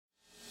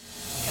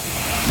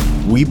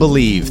We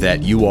believe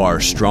that you are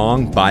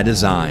strong by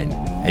design,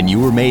 and you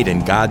were made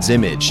in God's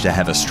image to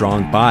have a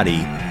strong body,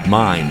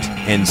 mind,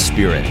 and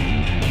spirit.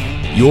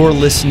 You're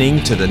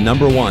listening to the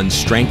 #1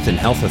 Strength and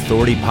Health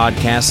Authority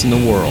podcast in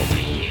the world.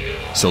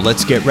 So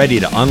let's get ready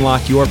to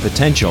unlock your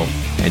potential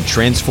and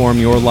transform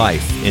your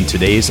life in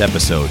today's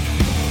episode.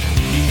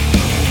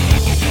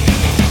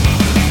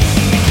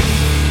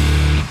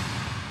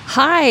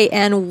 Hi,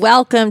 and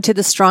welcome to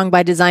the Strong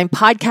by Design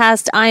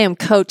podcast. I am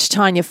Coach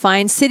Tanya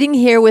Fine, sitting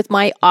here with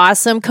my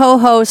awesome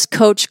co-host,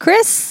 Coach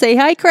Chris. Say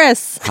hi,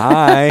 Chris.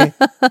 Hi.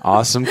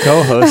 Awesome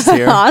co-host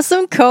here.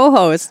 Awesome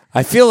co-host.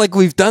 I feel like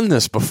we've done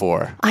this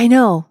before. I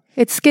know.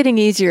 It's getting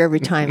easier every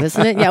time,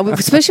 isn't it? Yeah,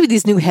 especially with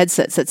these new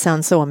headsets that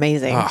sound so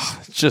amazing.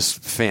 Oh,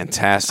 just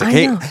fantastic.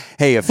 I know.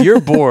 Hey, if you're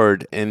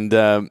bored and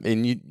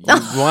you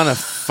want to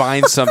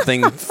find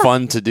something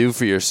fun to do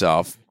for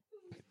yourself,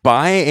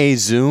 buy a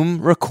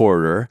Zoom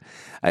recorder.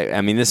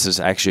 I mean, this is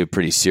actually a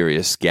pretty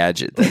serious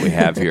gadget that we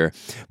have here.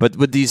 But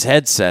with these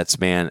headsets,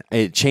 man,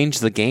 it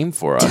changed the game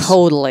for us.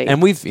 Totally.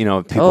 And we've,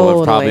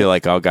 people are probably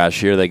like, oh gosh,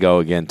 here they go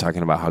again,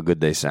 talking about how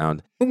good they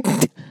sound.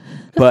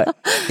 But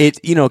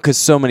because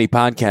so many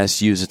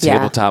podcasts use a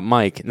tabletop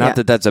mic. Not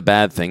that that's a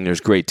bad thing. There's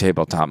great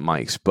tabletop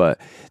mics,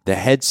 but the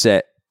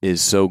headset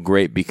is so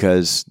great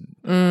because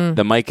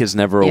the mic is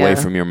never away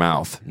from your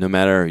mouth. No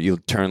matter you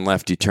turn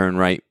left, you turn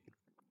right.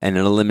 And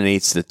it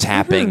eliminates the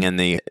tapping and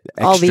the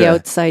extra, all the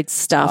outside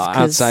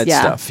stuff.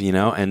 Stuff,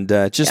 and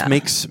just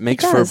makes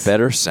for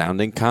better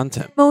sounding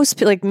content. Most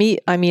like me,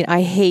 I mean,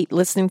 I hate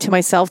listening to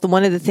myself.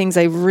 One of the things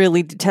I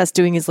really detest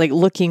doing is like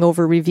looking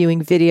over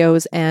reviewing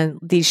videos and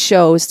these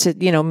shows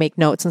to, make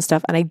notes and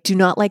stuff. And I do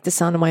not like the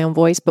sound of my own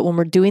voice. But when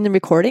we're doing the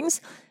recordings,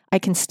 I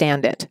can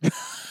stand it.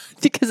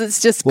 Because it's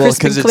just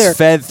crisp and clear. Because it's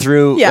fed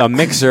through a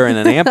mixer and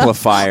an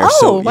amplifier. Wow.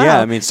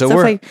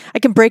 So I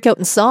can break out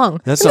in song.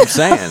 That's what I'm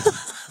saying.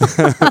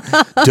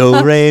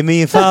 Do, re,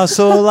 mi, fa,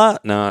 sol, la.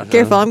 No.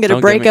 Careful, I'm going to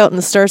break out in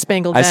the Star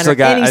Spangled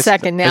Banner any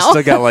second now. I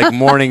still got like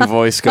morning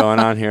voice going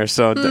on here.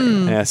 So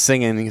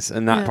singing is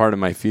not part of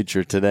my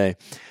future today.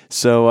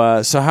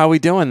 So how are we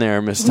doing there,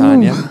 Miss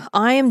Tanya?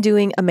 I am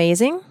doing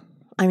amazing.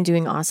 I'm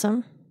doing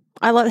awesome.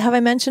 Have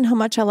I mentioned how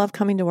much I love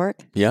coming to work?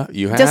 Yeah,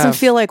 you have. It doesn't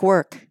feel like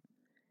work.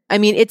 I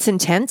mean, it's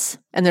intense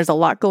and there's a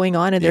lot going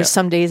on, and there's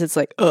some days it's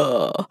like,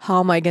 how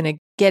am I going to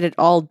get it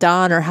all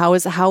done, or how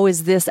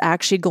is this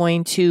actually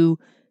going to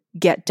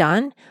get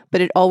done?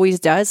 But it always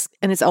does,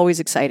 and it's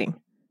always exciting.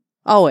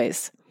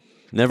 Always.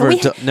 Never a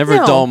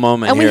dull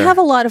moment and here. And we have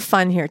a lot of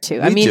fun here too.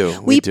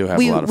 We do have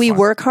a lot of fun. We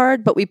work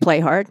hard, but we play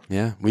hard.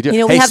 Yeah, we do.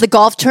 We have the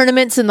golf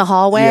tournaments in the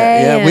hallway.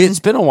 Yeah. It's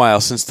been a while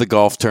since the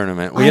golf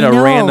tournament. We had a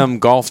random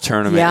golf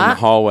tournament in the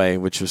hallway,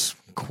 which was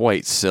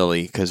quite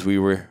silly because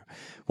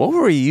what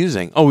were we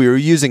using? Oh, we were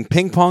using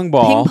ping pong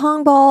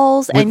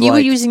balls, and you were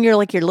using your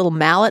little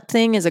mallet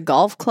thing as a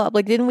golf club.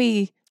 Like, didn't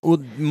we?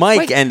 Well,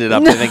 Mike ended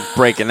up, I think,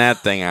 breaking that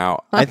thing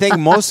out. I think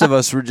most of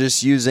us were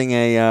just using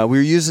we were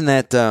using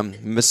that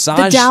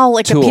massage the dowel,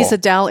 like tool. A piece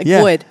of dowel,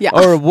 wood. Yeah.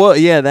 Or wood,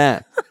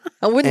 that.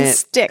 A wooden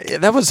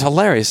stick. That was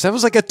hilarious. That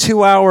was like a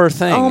 2-hour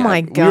thing. Oh,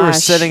 my gosh. We were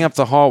setting up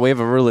the hall. We have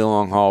a really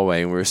long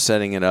hallway, and we were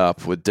setting it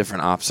up with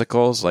different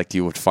obstacles like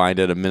you would find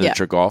at a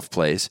miniature golf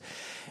place.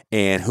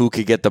 And who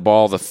could get the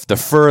ball the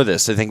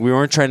furthest. I think we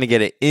weren't trying to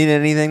get it in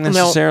anything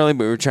necessarily,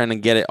 but we were trying to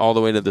get it all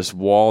the way to this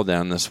wall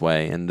down this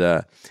way. And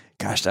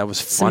gosh, that was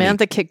funny.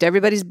 Samantha kicked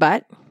everybody's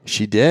butt.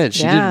 She did.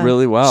 She did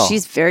really well.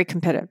 She's very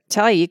competitive.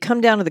 Tell you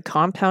come down to the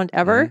compound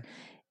ever,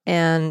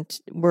 and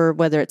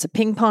whether it's a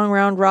ping pong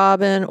round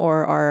robin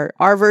or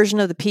our version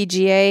of the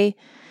PGA,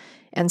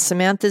 and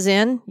Samantha's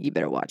in, you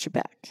better watch your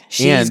back.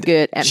 She's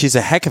good. And she's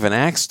a heck of an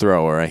axe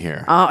thrower, I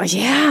hear. Oh,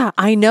 yeah.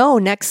 I know.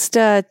 Next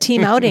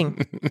team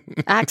outing,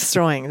 axe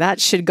throwing. That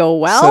should go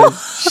well.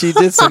 So she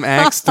did some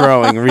axe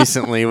throwing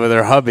recently with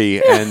her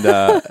hubby. And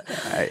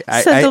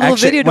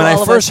when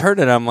I first heard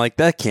it, I'm like,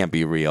 that can't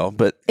be real.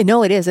 But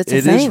no, it is. It's a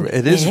thing.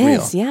 It is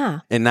real. Yeah.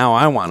 And now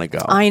I want to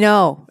go. I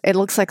know. It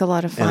looks like a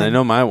lot of fun. And I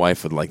know my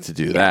wife would like to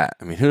do that.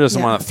 I mean, who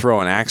doesn't want to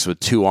throw an axe with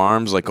 2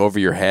 arms, like over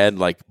your head,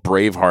 like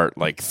Braveheart,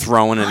 like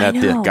throwing it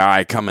at the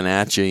guy coming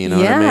at you, you know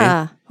what I mean?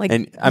 Yeah, like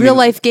real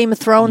life Game of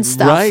Thrones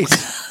stuff. Right.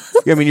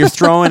 I mean, you're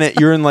throwing it,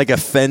 you're in like a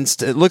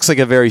fenced, it looks like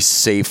a very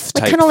safe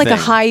type kind of like thing.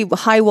 a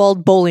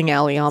high-walled bowling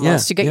alley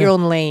almost. You got your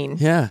own lane.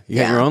 Yeah, you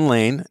got your own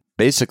lane.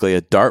 Basically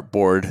a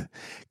dartboard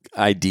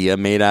idea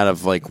made out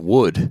of like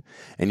wood,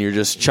 and you're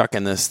just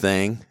chucking this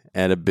thing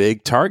at a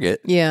big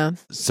target. Yeah.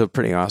 So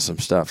pretty awesome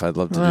stuff. I'd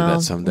love to do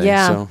that someday.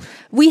 Yeah. So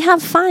we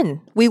have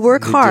fun. We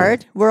work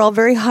hard. We're all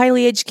very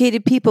highly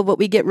educated people, but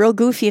we get real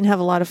goofy and have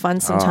a lot of fun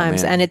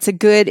sometimes. And it's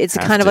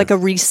kind of like a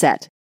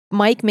reset.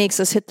 Mike makes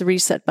us hit the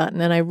reset button,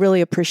 and I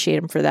really appreciate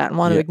him for that and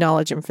want to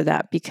acknowledge him for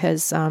that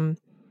because, there's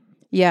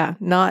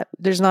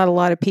not a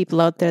lot of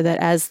people out there that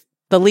as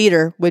the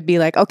leader would be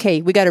like,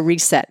 okay, we got to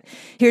reset.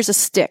 Here's a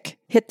stick.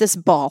 Hit this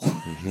ball.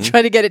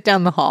 Try to get it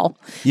down the hall.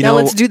 Now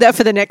let's do that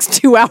for the next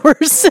 2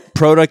 hours.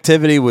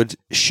 Productivity would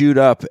shoot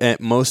up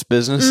at most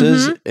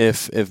businesses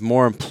if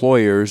more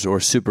employers or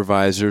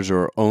supervisors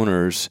or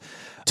owners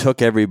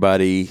took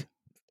everybody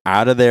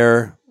out of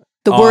their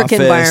the work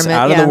environment,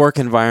 out of the work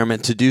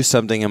environment to do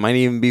something. It might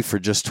even be for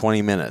just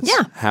 20 minutes,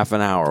 half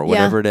an hour,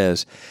 whatever it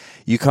is.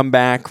 You come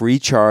back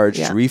recharged,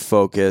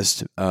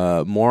 refocused,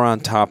 more on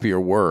top of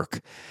your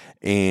work.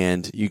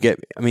 And you get,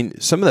 I mean,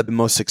 some of the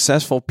most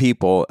successful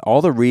people,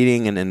 all the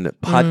reading and the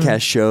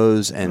podcast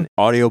shows and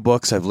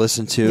audiobooks I've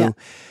listened to,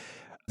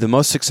 the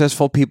most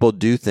successful people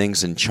do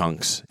things in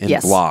chunks, in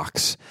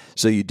blocks.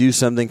 So you do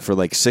something for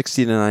like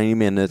 60 to 90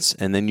 minutes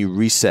and then you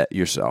reset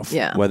yourself,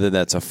 whether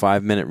that's a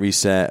 5-minute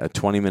reset, a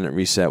 20-minute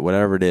reset,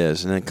 whatever it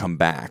is, and then come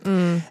back.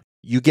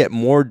 You get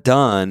more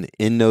done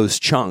in those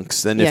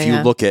chunks than if you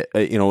look at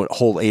a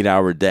whole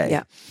 8-hour day.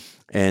 Yeah.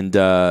 And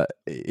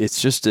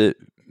it's just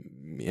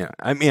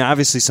I mean,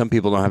 obviously, some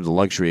people don't have the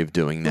luxury of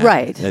doing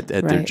that at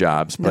their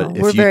jobs, but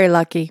we're very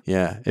lucky.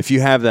 Yeah, if you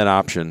have that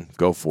option,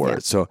 go for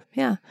it. So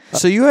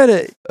so you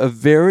had a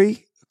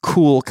very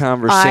cool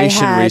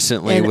conversation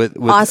recently with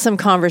awesome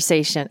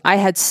conversation. I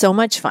had so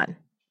much fun,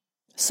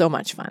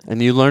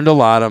 and you learned a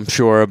lot, I'm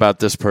sure, about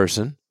this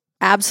person.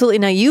 Absolutely.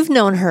 Now you've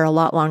known her a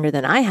lot longer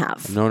than I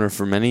have. I've known her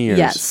for many years.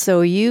 Yes,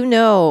 so you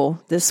know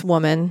this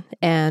woman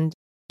and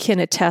can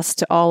attest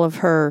to all of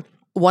her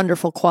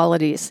wonderful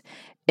qualities.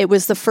 It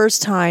was the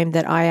first time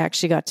that I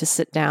actually got to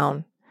sit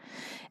down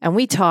and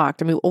we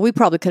talked. I mean, we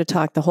probably could have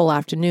talked the whole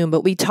afternoon,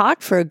 but we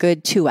talked for a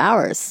good 2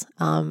 hours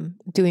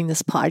doing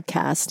this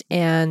podcast.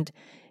 And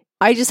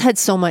I just had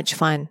so much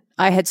fun.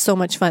 I had so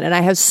much fun and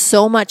I have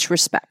so much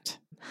respect.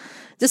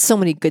 Just so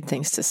many good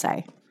things to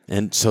say.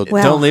 And so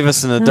don't leave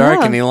us in the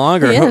dark any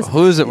longer. Yes.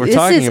 Who is it we're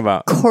talking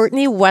about?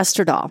 Courtney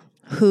Westerdahl,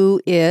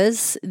 who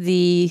is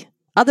the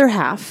other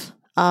half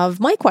of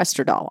Mike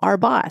Westerdahl, our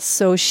boss.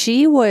 So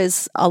she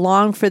was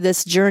along for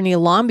this journey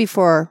long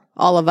before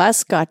all of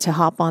us got to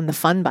hop on the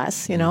fun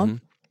bus, you know?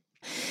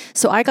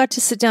 So I got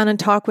to sit down and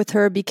talk with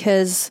her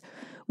because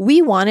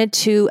we wanted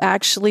to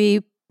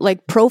actually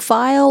like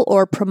profile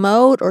or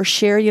promote or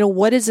share,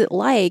 what is it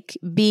like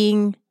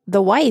being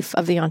the wife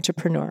of the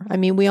entrepreneur? I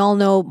mean, we all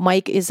know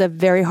Mike is a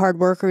very hard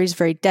worker. He's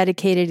very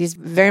dedicated. He's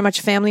very much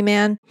a family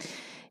man,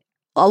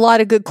 a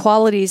lot of good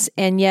qualities.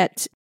 And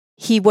yet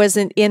he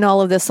wasn't in all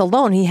of this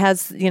alone. He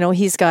has,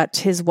 he's got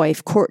his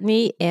wife,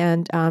 Courtney,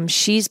 and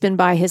she's been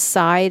by his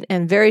side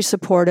and very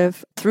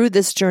supportive through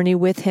this journey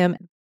with him.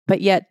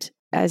 But yet,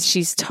 as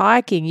she's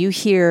talking, you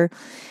hear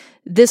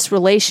this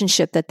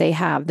relationship that they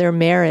have. Their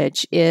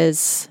marriage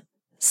is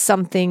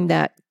something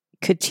that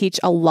could teach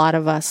a lot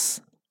of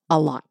us a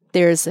lot.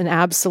 There's an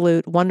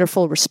absolute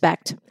wonderful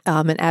respect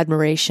and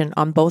admiration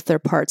on both their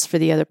parts for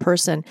the other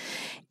person.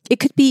 It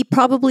could be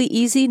probably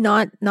easy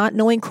not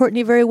knowing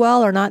Courtney very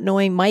well or not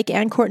knowing Mike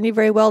and Courtney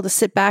very well to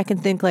sit back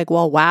and think like,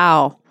 well,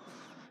 wow,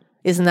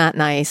 isn't that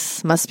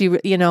nice? Must be,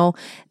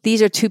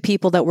 these are two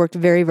people that worked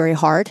very, very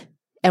hard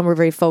and were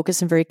very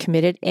focused and very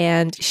committed.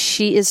 And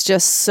she is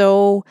just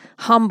so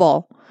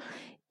humble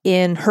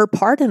in her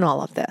part in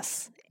all of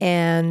this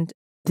and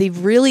the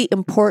really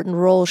important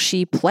role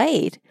she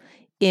played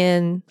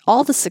in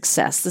all the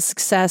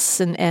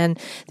success and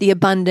the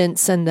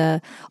abundance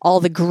and all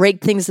the great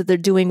things that they're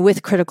doing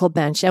with Critical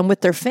Bench and with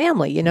their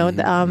family.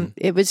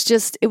 It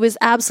was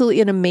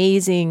absolutely an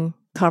amazing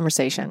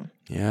conversation.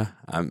 Yeah,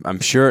 I'm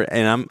sure,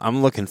 and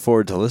I'm looking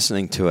forward to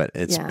listening to it.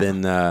 It's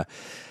been a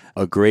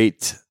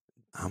great,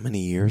 how many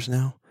years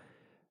now?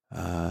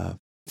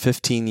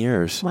 15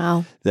 years.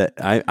 Wow. That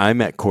I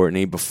met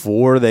Courtney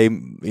before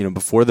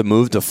before the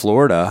move to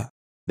Florida.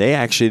 They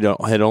actually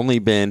had only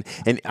been,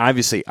 and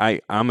obviously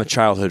I'm a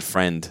childhood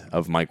friend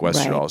of Mike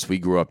Westerdahl's. Right. We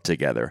grew up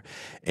together.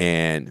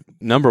 And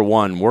number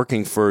one,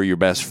 working for your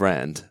best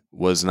friend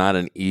was not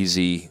an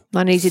easy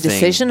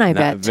decision, I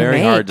bet.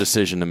 Very hard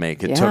decision to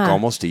make. It took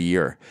almost a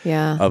year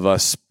of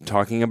us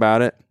talking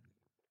about it.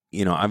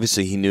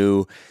 Obviously he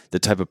knew the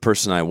type of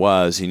person I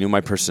was. He knew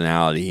my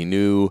personality. He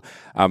knew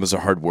I was a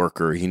hard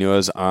worker. He knew I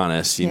was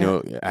honest. He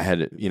knew I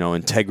had,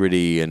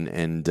 integrity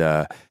and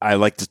I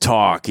like to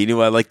talk. He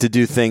knew I like to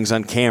do things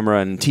on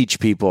camera and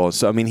teach people.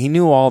 So, he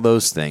knew all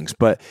those things.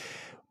 But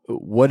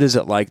what is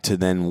it like to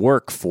then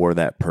work for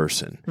that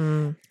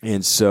person?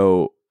 And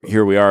so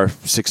here we are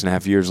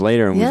 6.5 years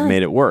later and we've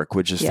made it work,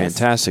 which is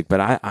fantastic. But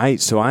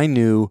I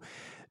knew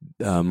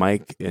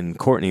Mike and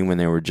Courtney when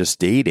they were just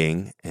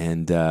dating,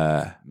 and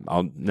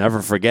I'll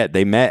never forget.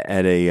 They met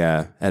at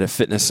a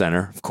fitness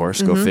center, of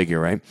course. Go figure,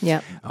 right?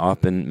 Yeah,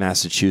 up in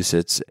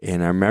Massachusetts.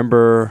 And I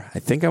remember, I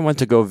think I went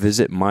to go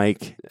visit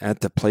Mike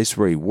at the place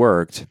where he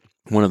worked,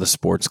 one of the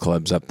sports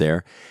clubs up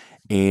there.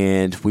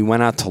 And we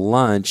went out to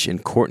lunch,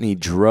 and Courtney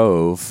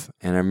drove.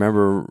 And I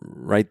remember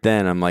right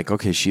then, I'm like,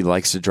 okay, she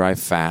likes to drive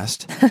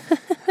fast,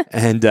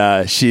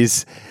 and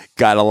she's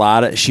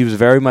got she was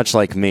very much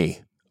like me.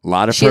 A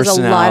lot of personality.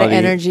 She has a lot of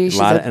energy. She's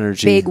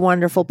a big,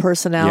 wonderful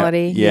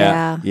personality.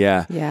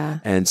 Yeah.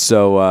 And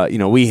so,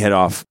 we hit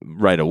off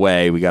right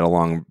away. We got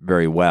along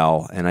very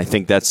well. And I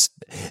think that's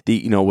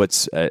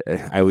I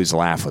always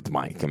laugh with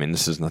Mike.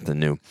 This is nothing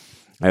new.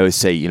 I always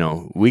say,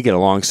 we get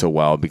along so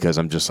well because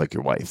I'm just like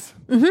your wife.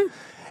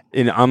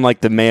 I'm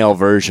like the male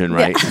version,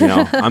 right?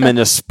 Yeah. I'm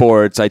into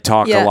sports. I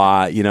talk a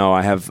lot.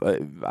 I have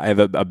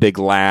a big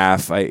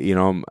laugh.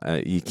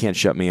 You can't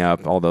shut me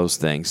up. All those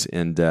things,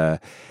 and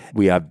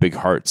we have big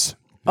hearts.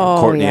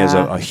 Courtney has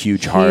a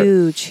huge heart,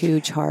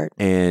 huge heart,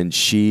 and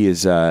she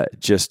is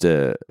just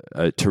a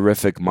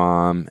terrific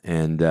mom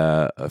and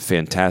a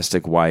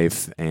fantastic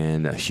wife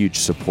and a huge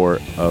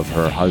support of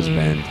her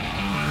husband.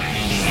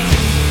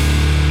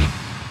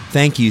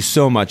 Thank you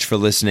so much for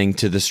listening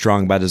to the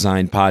Strong by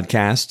Design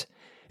podcast.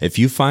 If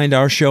you find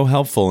our show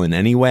helpful in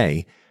any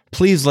way,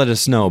 please let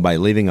us know by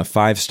leaving a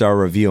 5-star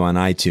review on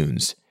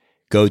iTunes.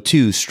 Go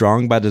to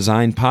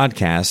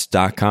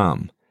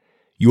strongbydesignpodcast.com.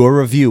 Your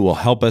review will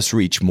help us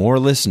reach more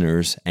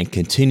listeners and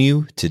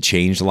continue to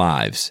change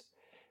lives.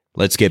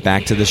 Let's get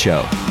back to the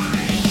show.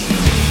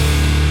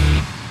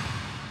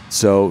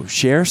 So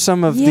share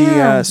some of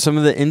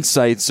the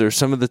insights or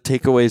some of the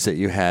takeaways that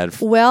you had.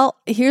 Well,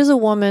 here's a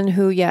woman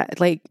who,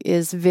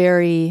 has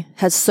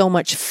so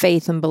much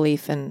faith and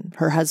belief in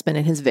her husband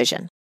and his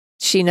vision.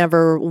 She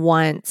never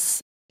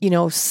once,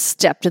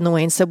 stepped in the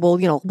way and said, well,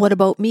 what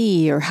about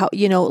me? Or how,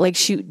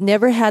 she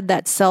never had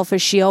that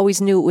selfish, she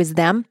always knew it was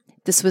them.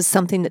 This was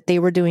something that they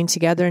were doing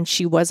together and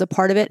she was a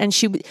part of it. And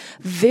she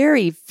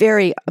very,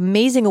 very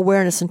amazing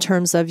awareness in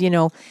terms of,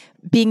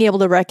 being able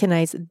to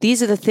recognize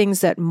these are the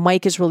things that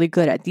Mike is really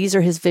good at. These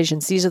are his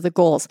visions. These are the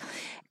goals,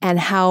 and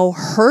how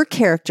her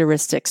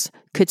characteristics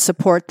could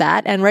support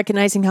that, and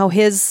recognizing how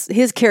his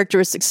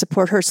characteristics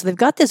support her. So they've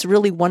got this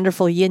really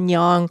wonderful yin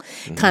yang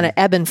kind of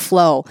ebb and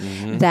flow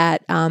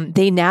that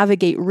they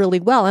navigate really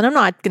well. And I'm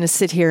not going to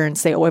sit here and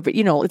say, but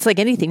it's like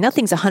anything.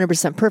 Nothing's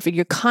 100% perfect.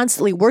 You're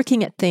constantly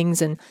working at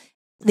things, and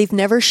they've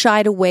never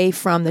shied away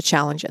from the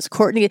challenges.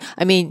 Courtney,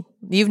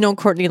 you've known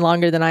Courtney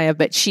longer than I have,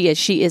 but she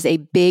is a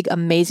big,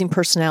 amazing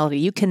personality.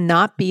 You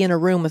cannot be in a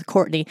room with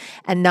Courtney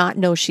and not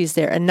know she's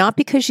there. And not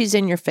because she's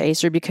in your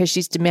face or because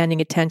she's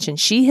demanding attention.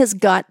 She has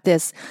got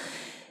this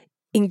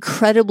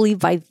incredibly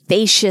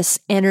vivacious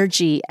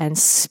energy and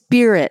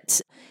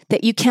spirit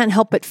that you can't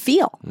help but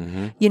feel.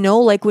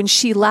 Like when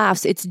she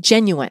laughs, it's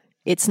genuine.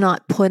 It's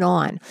not put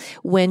on.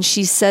 When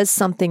she says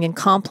something and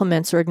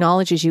compliments or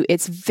acknowledges you,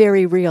 it's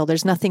very real.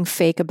 There's nothing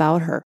fake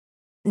about her.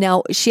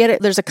 Now,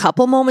 there's a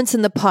couple moments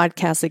in the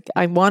podcast.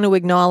 I want to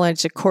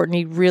acknowledge that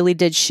Courtney really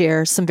did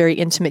share some very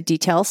intimate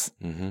details.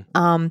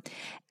 And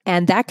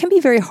that can be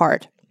very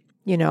hard,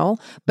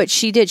 but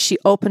she did. She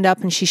opened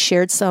up and she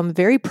shared some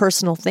very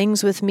personal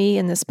things with me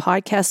in this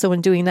podcast. So in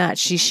doing that,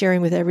 she's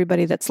sharing with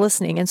everybody that's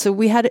listening. And so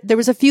there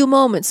was a few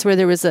moments where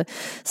there was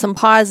some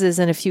pauses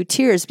and a few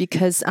tears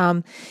because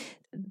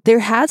there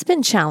has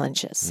been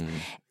challenges.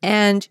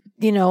 And,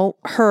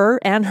 her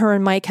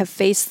and Mike have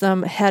faced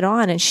them head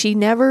on. And she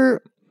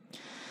never,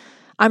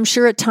 I'm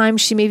sure at times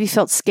she maybe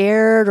felt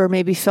scared or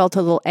maybe felt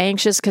a little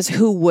anxious, because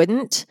who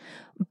wouldn't?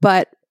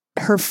 But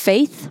her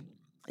faith,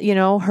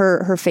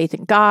 her faith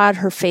in God,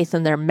 her faith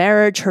in their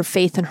marriage, her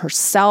faith in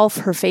herself,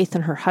 her faith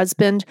in her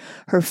husband,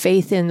 her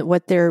faith in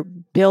what they're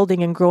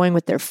building and growing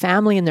with their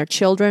family and their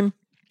children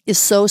is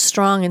so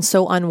strong and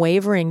so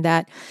unwavering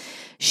that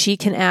she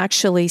can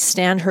actually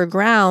stand her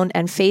ground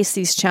and face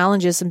these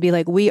challenges and be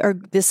like,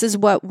 this is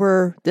what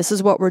we're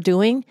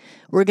doing.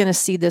 We're going to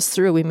see this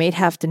through. We may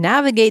have to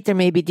navigate. There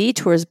may be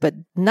detours, but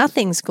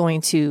nothing's going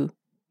to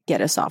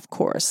get us off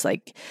course.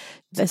 Like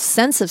the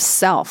sense of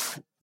self,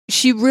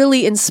 she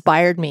really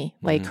inspired me.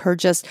 Like her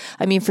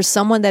for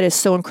someone that is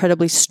so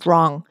incredibly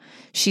strong,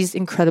 she's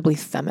incredibly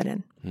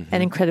feminine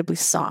and incredibly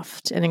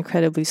soft and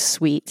incredibly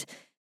sweet.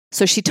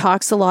 So she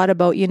talks a lot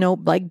about,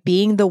 like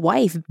being the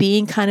wife,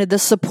 being kind of the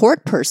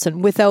support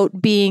person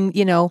without being,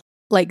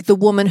 like the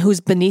woman who's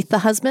beneath the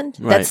husband.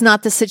 Right. That's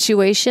not the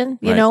situation,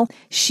 you know.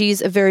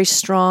 She's a very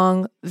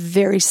strong,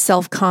 very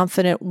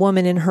self-confident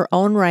woman in her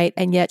own right,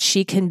 and yet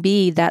she can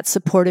be that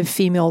supportive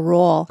female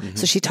role.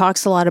 So she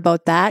talks a lot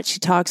about that. She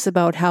talks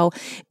about how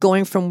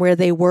going from where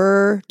they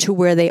were to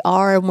where they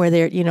are and where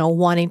they're,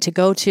 wanting to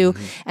go to,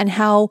 and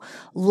how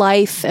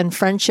life and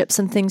friendships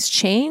and things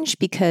change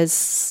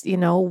because,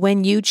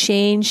 when you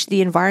change,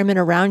 the environment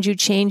around you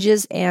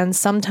changes, and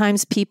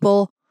sometimes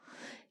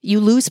you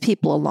lose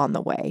people along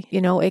the way.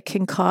 It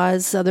can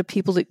cause other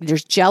people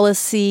there's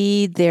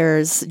jealousy,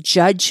 there's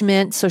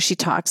judgment. So she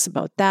talks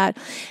about that.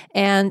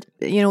 And,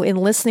 in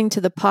listening to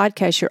the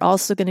podcast, you're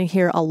also going to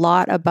hear a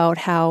lot about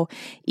how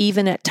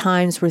even at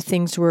times where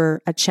things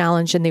were a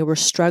challenge and they were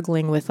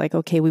struggling with like,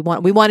 okay, we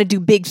want to do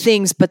big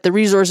things, but the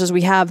resources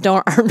we have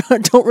don't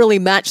really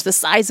match the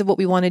size of what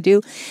we want to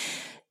do.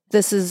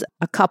 This is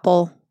a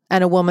couple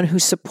and a woman who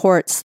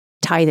supports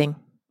tithing.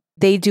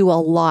 They do a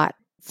lot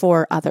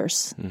for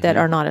others that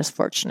are not as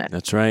fortunate.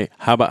 That's right.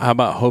 How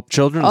about Hope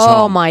Children's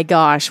Home? Oh my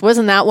gosh.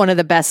 Wasn't that one of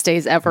the best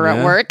days ever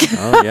at work?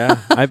 Oh yeah.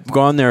 I've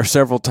gone there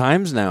several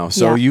times now.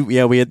 So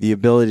we had the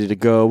ability to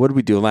go. What did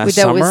we do last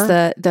summer?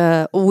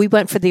 That was we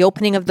went for the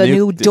opening of the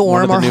new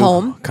dorm or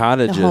home.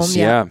 Cottages.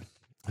 Yeah.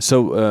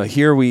 So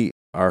here we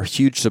are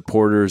huge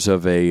supporters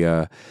of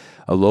a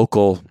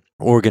local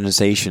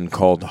organization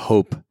called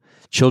Hope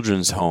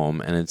Children's Home,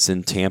 and it's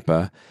in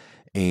Tampa.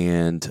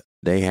 And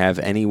They have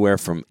anywhere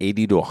from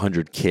 80 to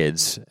 100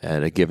 kids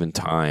at a given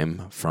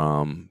time,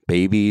 from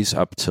babies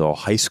up till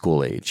high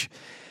school age.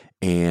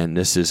 And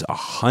this is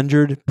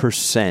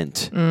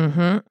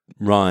 100%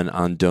 run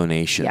on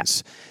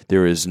donations. Yep.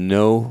 There is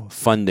no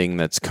funding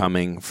that's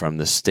coming from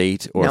the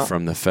state or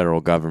from the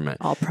federal government.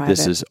 All private.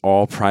 This is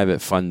all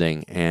private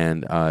funding.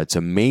 And it's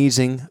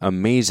amazing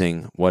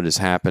what is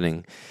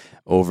happening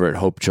over at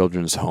Hope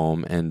Children's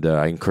Home. And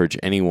I encourage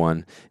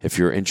anyone, if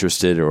you're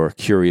interested or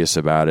curious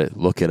about it,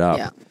 look it up.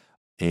 Yeah.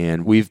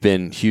 And we've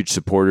been huge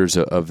supporters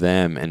of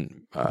them,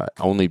 and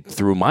only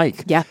through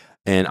Mike. Yeah.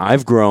 And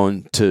I've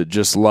grown to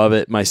just love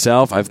it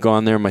myself. I've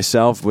gone there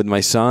myself with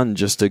my son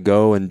just to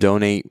go and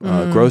donate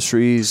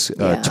groceries,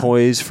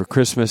 toys for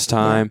Christmas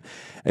time.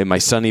 Yeah. And my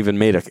son even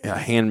made a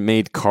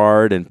handmade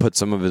card and put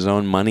some of his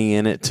own money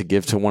in it to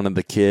give to one of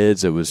the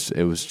kids. It was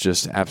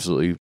just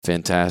absolutely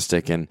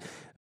fantastic, and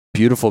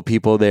beautiful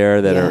people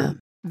there that are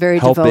very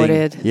helping,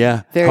 devoted.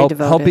 Yeah. Very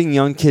devoted. Helping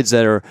young kids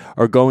that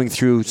are going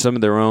through some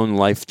of their own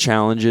life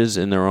challenges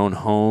in their own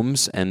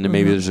homes. And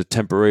maybe there's a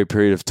temporary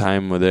period of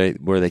time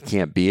where they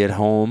can't be at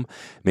home.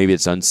 Maybe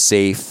it's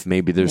unsafe.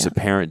 Maybe there's a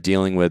parent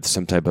dealing with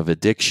some type of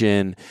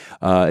addiction.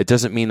 It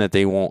doesn't mean that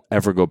they won't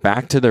ever go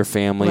back to their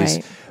families.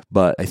 Right.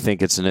 But I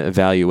think it's an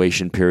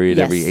evaluation period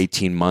every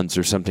 18 months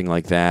or something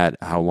like that,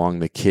 how long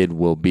the kid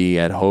will be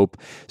at Hope.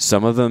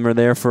 Some of them are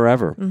there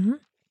forever. Mm-hmm.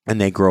 And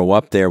they grow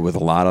up there with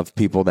a lot of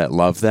people that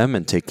love them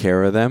and take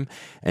care of them.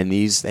 And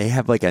they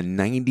have like a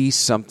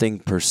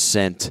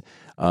 90-something%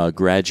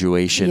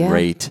 graduation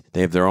rate.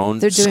 They have their own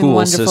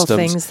school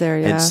systems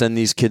and send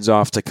these kids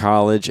off to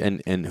college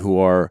and who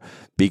are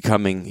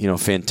becoming,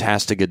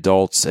 fantastic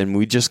adults. And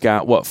we just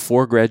got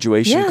 4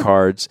 graduation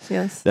cards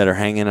that are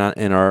hanging on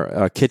in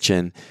our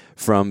kitchen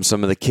from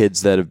some of the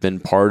kids that have been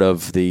part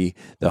of the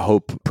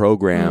Hope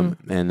program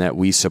and that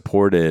we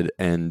supported.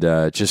 And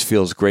it just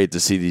feels great to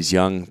see these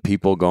young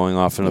people going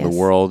off into the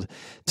world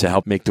to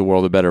help make the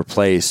world a better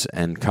place,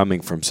 and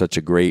coming from such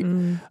a great,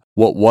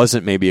 what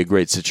wasn't maybe a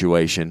great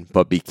situation,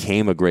 but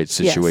became a great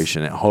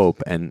situation at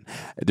Hope. And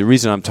the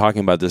reason I'm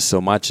talking about this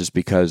so much is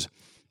because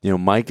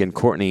Mike and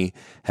Courtney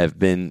have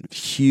been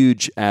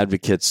huge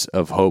advocates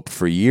of Hope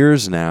for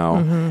years now,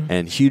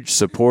 and huge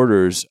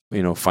supporters,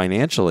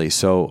 financially.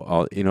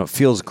 So, it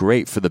feels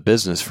great for the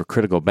business, for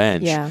Critical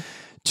Bench,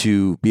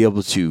 to be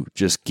able to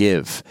just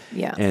give.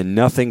 Yeah. And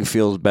nothing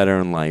feels better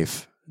in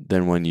life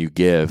than when you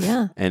give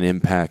and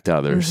impact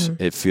others.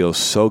 It feels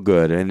so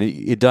good. And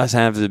it doesn't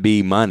have to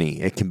be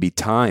money. It can be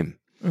time.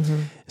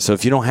 So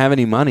if you don't have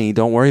any money,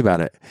 don't worry about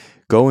it.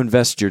 Go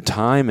invest your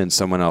time in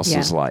someone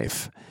else's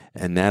life.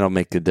 And that'll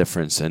make a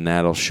difference, and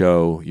that'll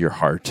show your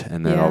heart,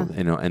 and that'll,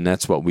 and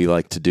that's what we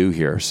like to do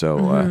here.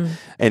 So,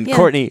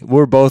 Courtney,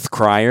 we're both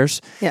criers.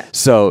 Yeah.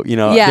 So,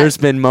 there's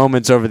been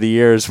moments over the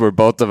years where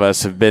both of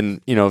us have been,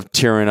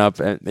 tearing up,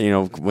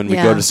 when we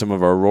go to some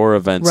of our Roar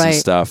events and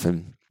stuff,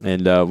 and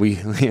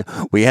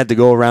we had to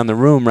go around the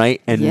room,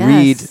 right, and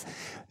read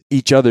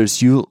each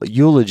other's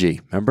eulogy.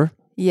 Remember?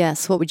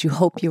 Yes. What would you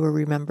hope you were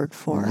remembered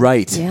for?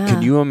 Right. Yeah.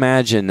 Can you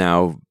imagine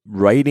now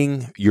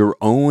writing your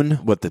own,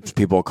 what the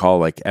people call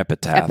like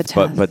epitaph.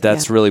 But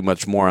that's really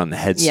much more on the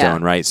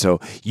headstone, right? So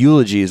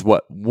eulogy is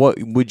what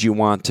would you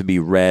want to be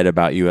read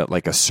about you at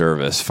like a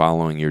service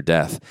following your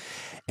death?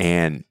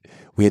 And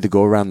we had to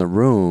go around the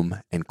room,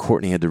 and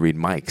Courtney had to read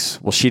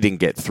Mike's. Well, she didn't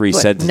get 3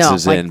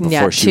 sentences in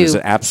before she was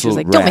an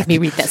absolute wreck. Don't make me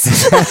read this.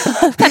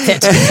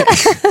 That's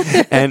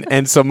it.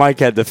 and so Mike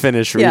had to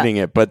finish reading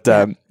it. But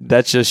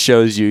that just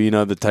shows you,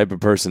 the type of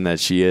person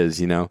that she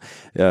is,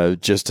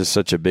 just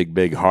such a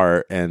big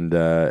heart and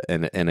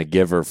a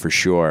giver for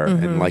sure,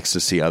 and likes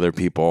to see other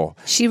people.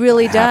 She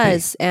really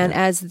does. And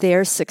as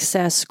their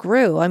success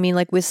grew, I mean,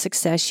 like with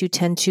success, you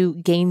tend to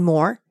gain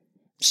more.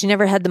 She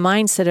never had the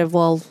mindset of,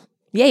 well,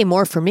 yay,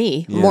 more for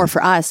me, more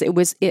for us. It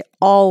was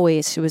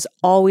always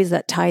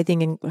that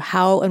tithing, and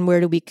how and where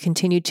do we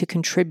continue to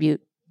contribute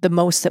the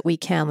most that we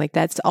can. Like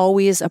that's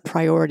always a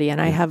priority.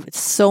 And I have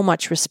so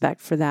much respect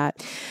for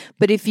that.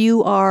 But if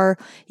you are,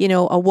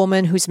 a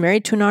woman who's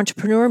married to an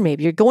entrepreneur,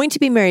 maybe you're going to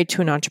be married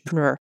to an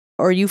entrepreneur,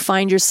 or you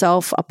find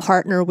yourself a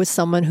partner with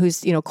someone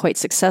who's, quite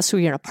successful,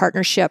 you're in a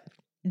partnership.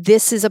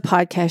 This is a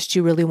podcast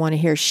you really want to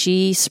hear.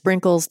 She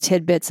sprinkles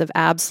tidbits of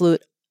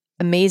absolute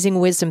amazing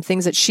wisdom,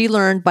 things that she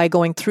learned by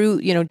going through,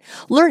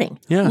 learning,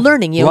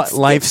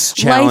 life's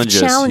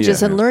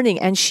challenges, and learning.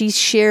 And she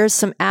shares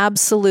some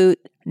absolute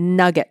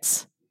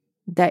nuggets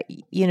that,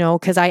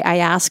 because I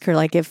ask her,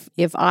 like,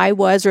 if I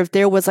was, or if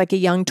there was like a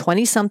young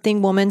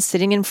 20-something woman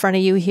sitting in front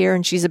of you here,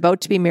 and she's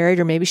about to be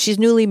married, or maybe she's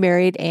newly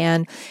married,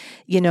 and,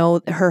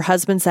 her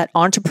husband's that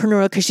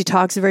entrepreneurial, because she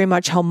talks very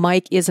much how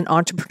Mike is an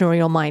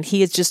entrepreneurial mind.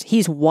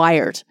 He's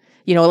wired.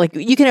 Like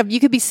you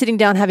could be sitting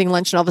down having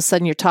lunch, and all of a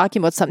sudden you're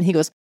talking about something. He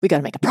goes, "We got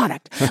to make a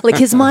product." Like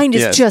his mind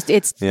is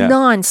it's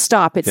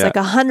nonstop. It's like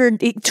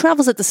 100. It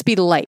travels at the speed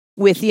of light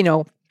with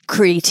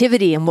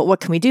creativity and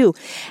what can we do?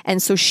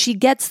 And so she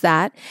gets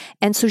that.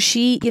 And so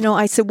she,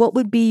 I said, what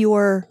would be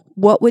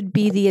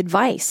the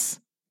advice?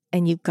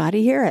 And you've got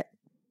to hear it.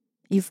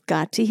 You've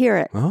got to hear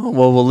it. Oh,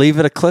 well, we'll leave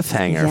it a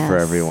cliffhanger for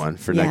everyone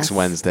for next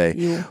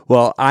Wednesday.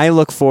 Well, I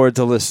look forward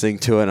to listening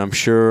to it. I'm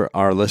sure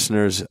our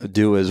listeners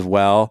do as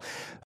well.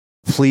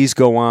 Please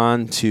go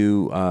on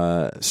to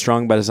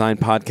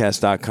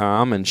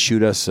strongbydesignpodcast.com and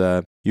shoot us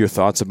your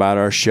thoughts about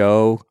our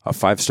show. A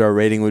 5-star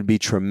rating would be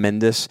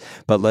tremendous.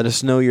 But let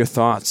us know your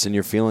thoughts and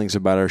your feelings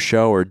about our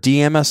show, or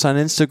DM us on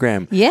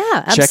Instagram.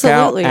 Yeah, absolutely. Check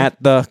out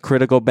at The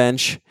Critical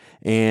Bench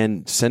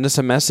and send us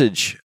a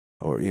message.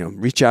 Or,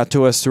 reach out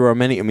to us through our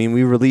many. I mean,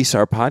 we release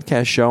our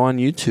podcast show on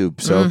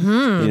YouTube.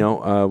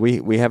 So,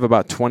 we have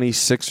about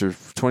 26 or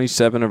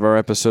 27 of our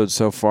episodes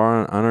so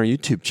far on our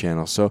YouTube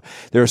channel. So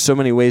there are so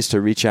many ways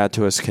to reach out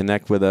to us,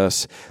 connect with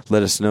us,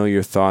 let us know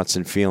your thoughts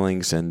and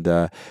feelings. And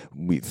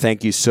we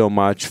thank you so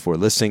much for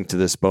listening to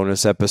this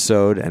bonus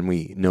episode. And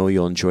we know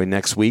you'll enjoy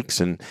next week's,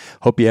 and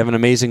hope you have an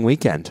amazing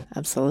weekend.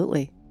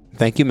 Absolutely.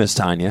 Thank you, Miss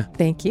Tanya.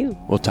 Thank you.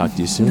 We'll talk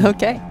to you soon.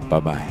 Okay.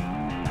 Bye-bye.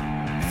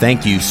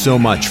 Thank you so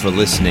much for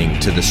listening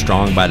to the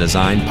Strong by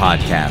Design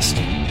podcast.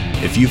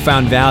 If you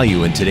found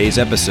value in today's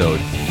episode,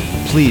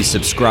 please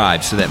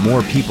subscribe so that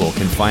more people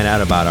can find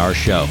out about our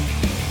show.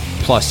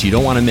 Plus, you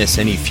don't want to miss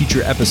any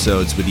future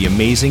episodes with the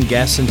amazing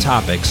guests and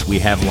topics we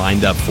have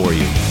lined up for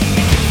you.